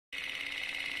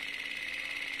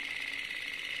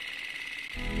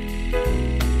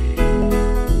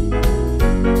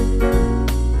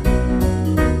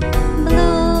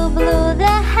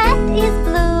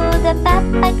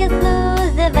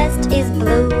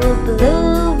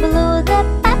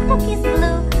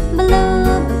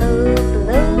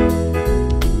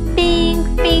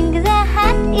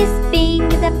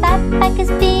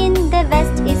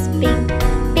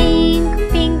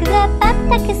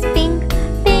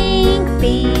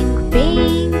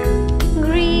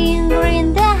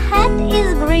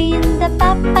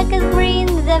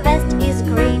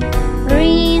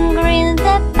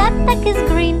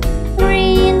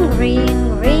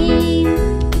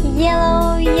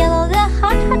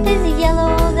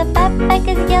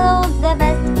backpack is yellow, the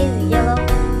vest is yellow.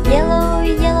 Yellow,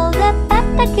 yellow, the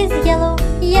backpack is yellow.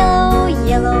 Yellow,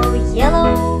 yellow,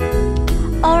 yellow.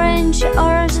 Orange,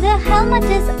 orange, the helmet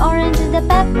is orange. The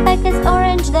backpack is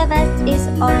orange, the vest is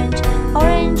orange.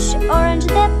 Orange, orange,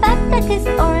 the backpack is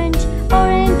orange.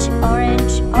 Orange,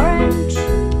 orange, orange.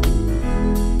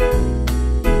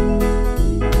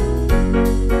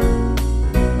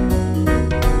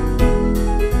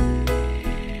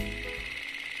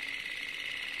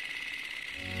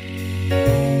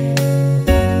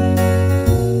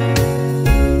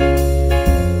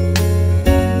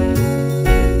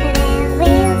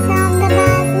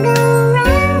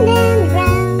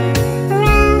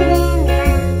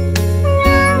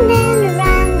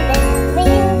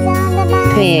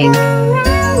 Pink.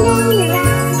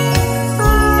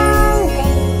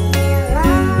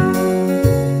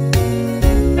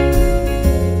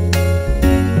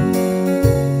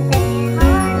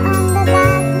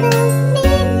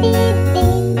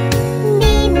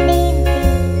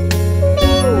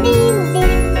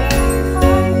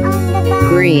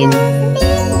 Green.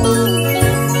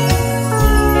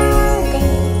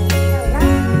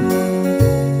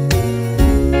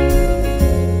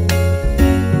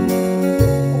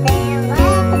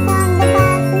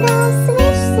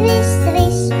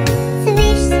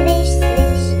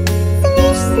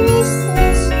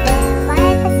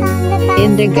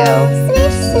 Indigo.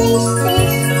 Swish, swish,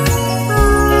 swish,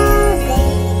 all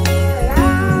day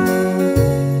long.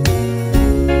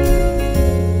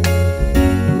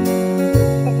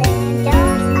 The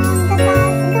doors on the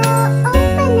bus go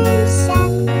open and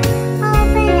shut,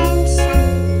 open and shut,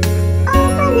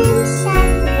 open and shut.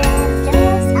 The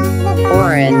doors on the bus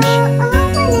Orange. go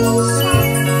open and shut,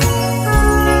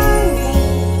 all day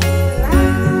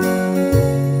long.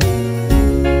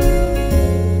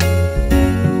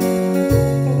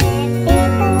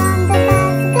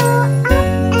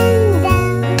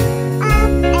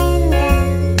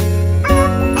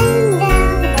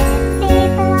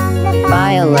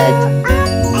 Violet.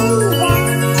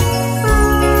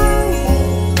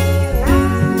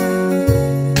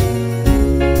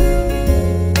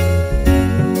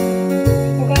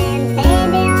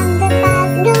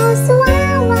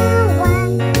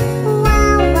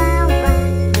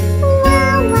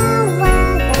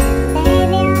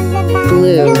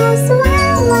 Blue.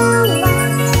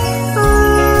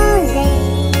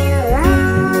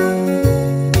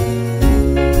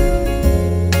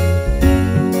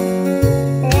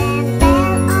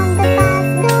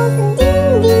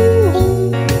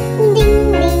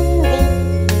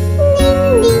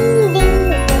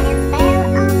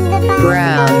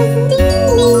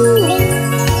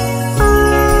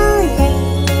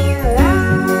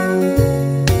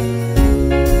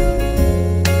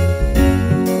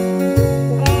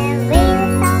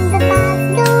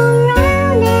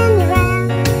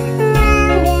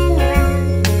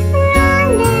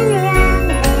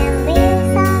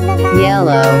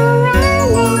 Yellow.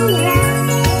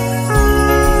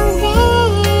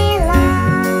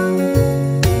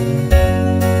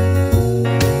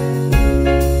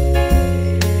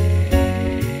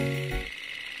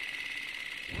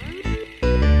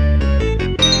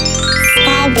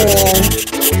 Sky blue.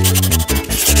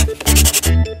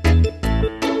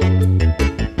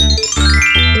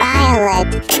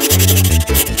 Violet.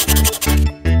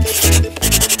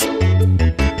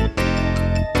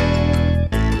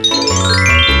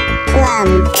 Plum.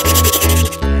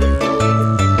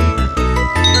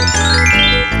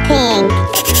 Pink.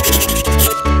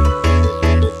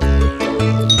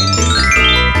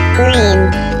 Green.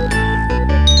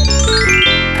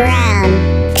 Brown.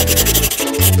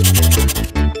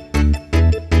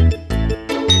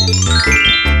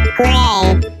 Gray.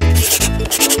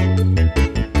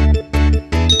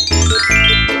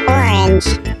 Orange.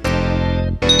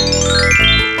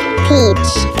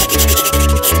 Peach.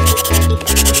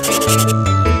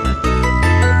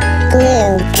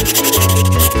 Blue.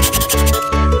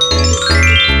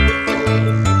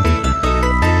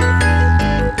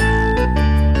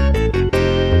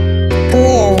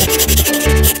 Blue.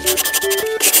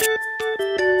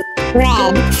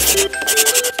 Red.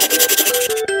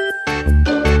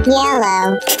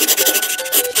 Yellow.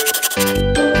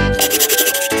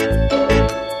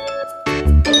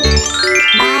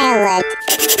 Violet.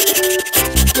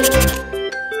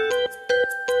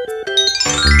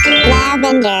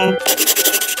 Lavender.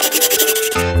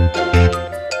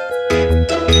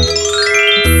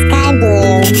 Sky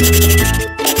blue.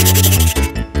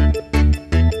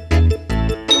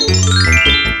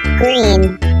 Green.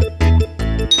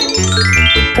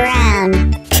 Brown.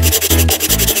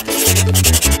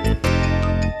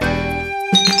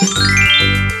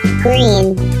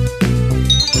 Green.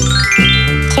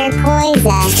 Turquoise.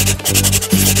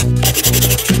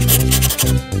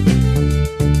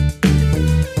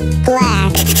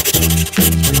 Black.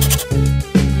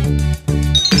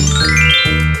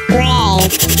 Gray.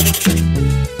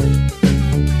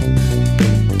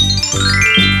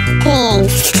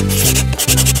 Pink.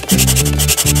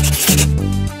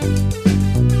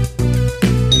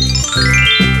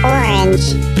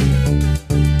 Orange.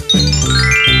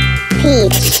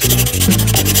 Peach.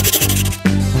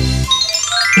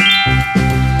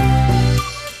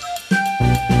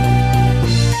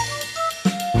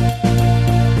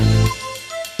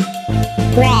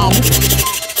 Red.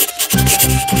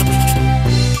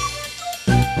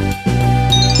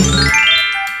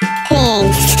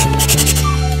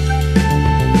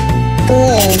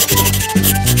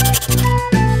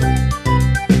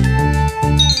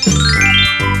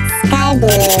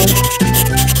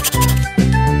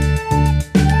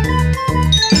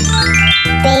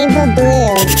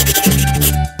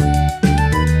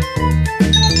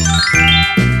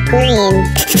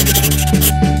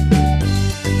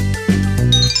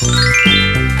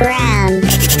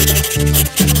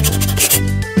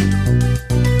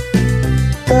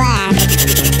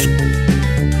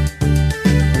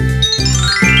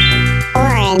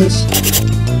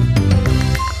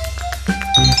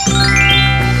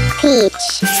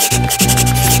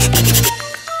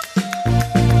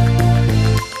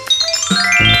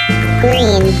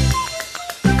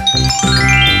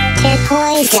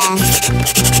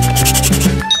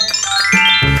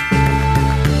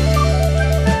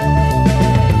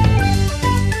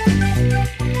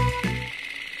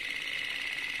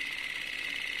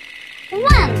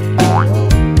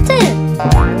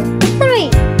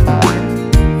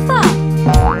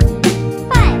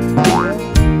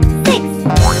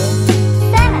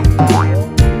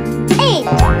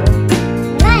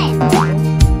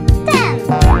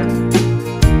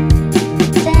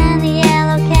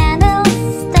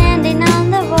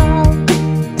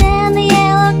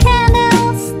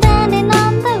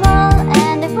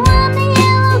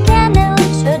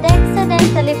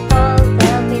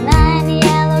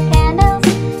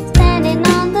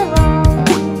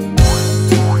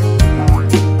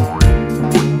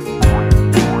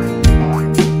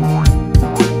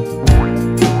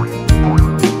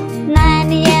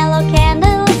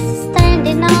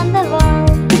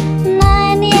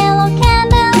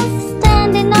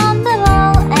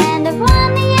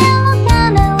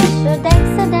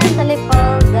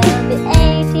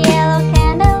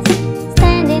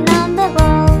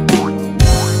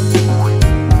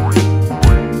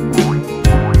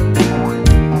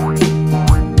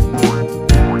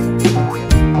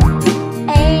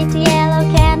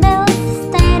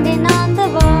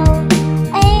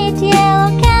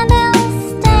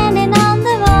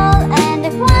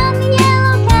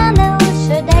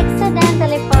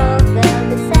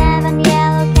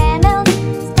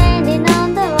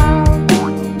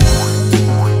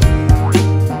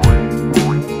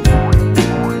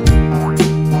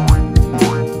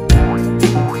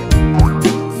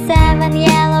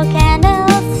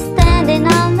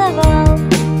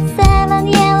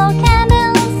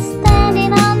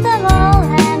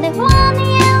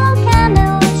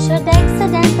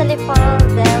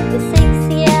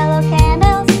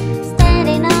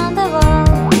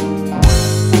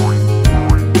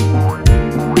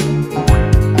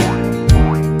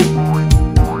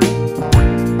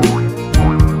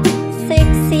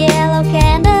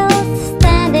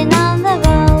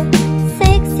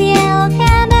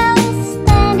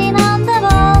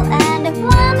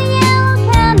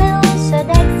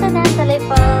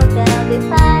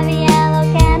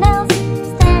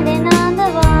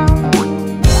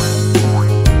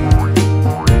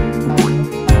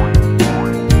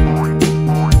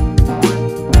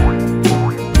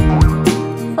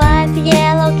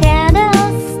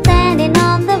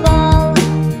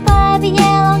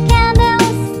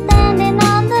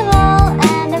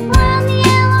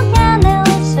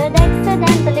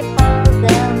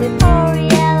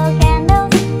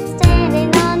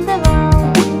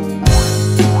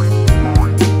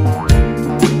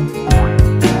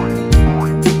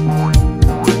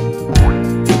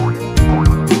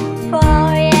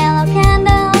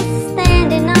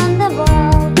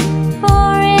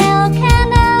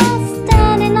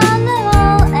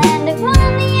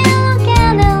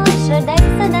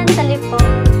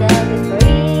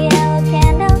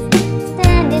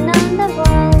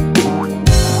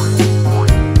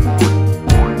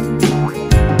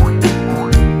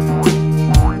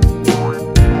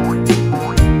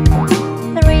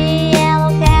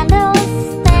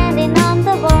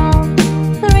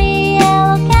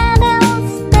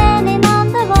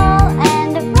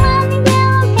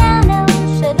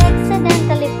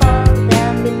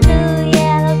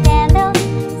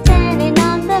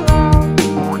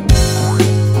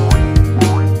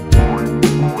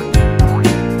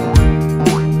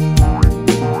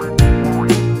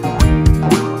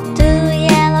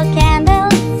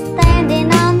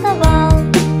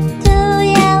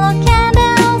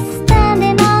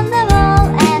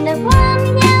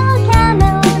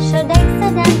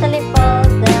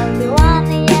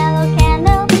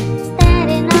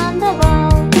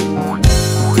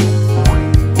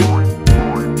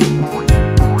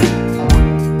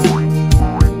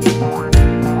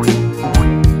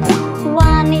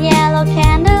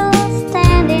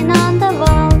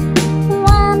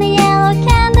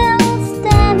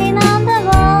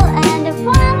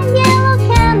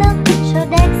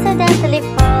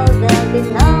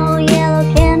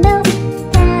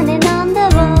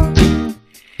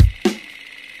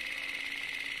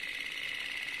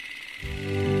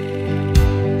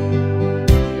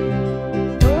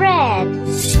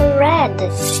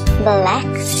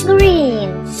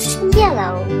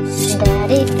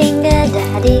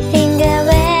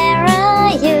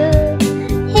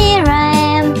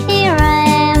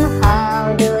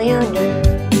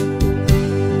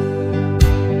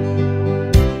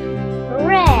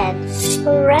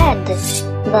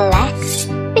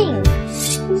 black, pink,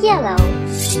 yellow.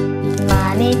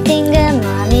 Mommy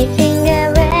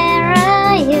finger, where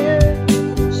are you?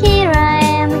 Here I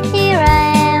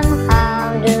am,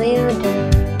 how do you do?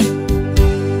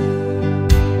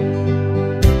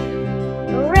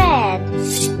 Red,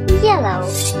 yellow,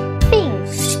 pink,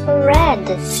 red,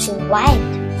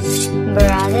 white.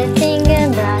 Brother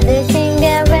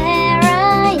finger, where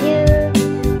are you?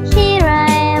 Here I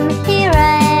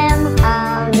am,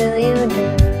 how do you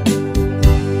do?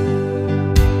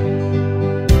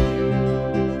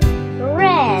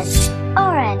 Red,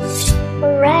 orange,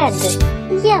 red,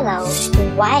 yellow,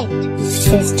 white.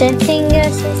 Sister finger,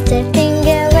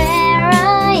 where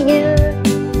are you?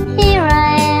 Here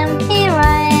I am,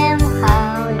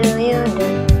 how do you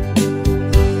do?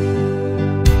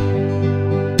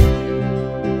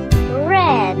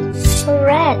 Red,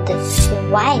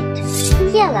 white,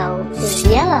 yellow,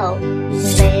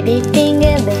 Baby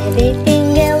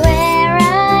finger, where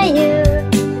are you?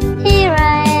 Here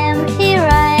I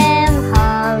am,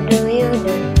 how do you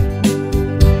do?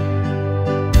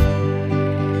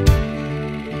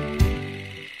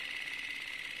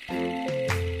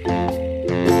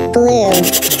 Blue.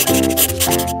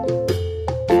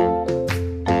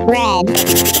 Red.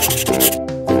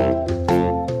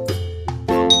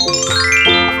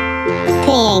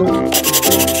 Pink.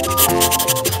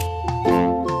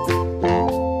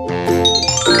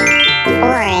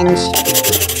 Orange.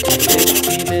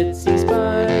 Itsy bitsy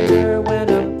spider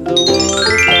went up the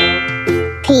water spout.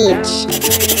 Peach.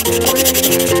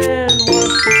 And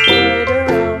washed the spider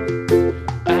out.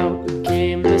 Out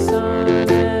came the sun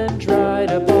and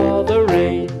dried up all the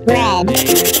rain. Red.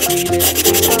 Itsy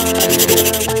bitsy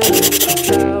spider went up the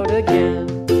spout again.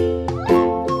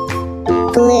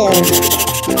 Blue.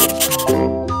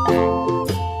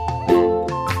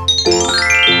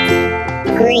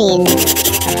 Green.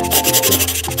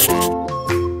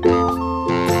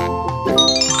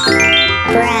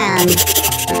 Brown.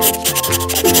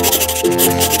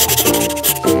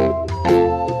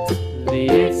 The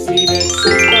itsy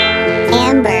bitsy spider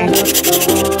Amber. went up the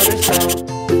water spout.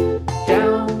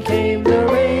 Down came the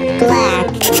rain. Black.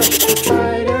 And washed the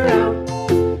spider out.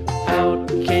 Out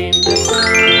came the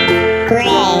sun and Gray.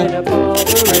 dried up all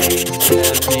the rain.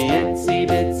 And the itsy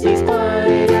bitsy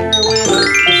spider went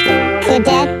up the spout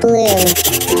Cadet again. blue.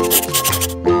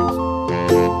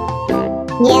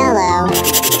 Yellow.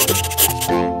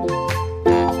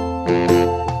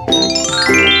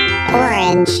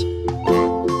 Orange.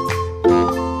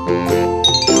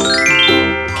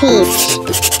 Peach.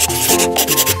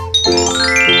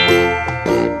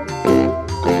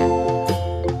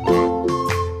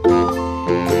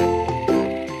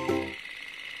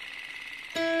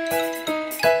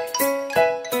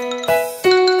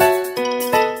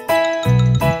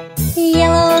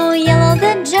 Yellow,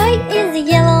 the joy is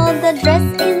yellow, the dress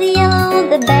is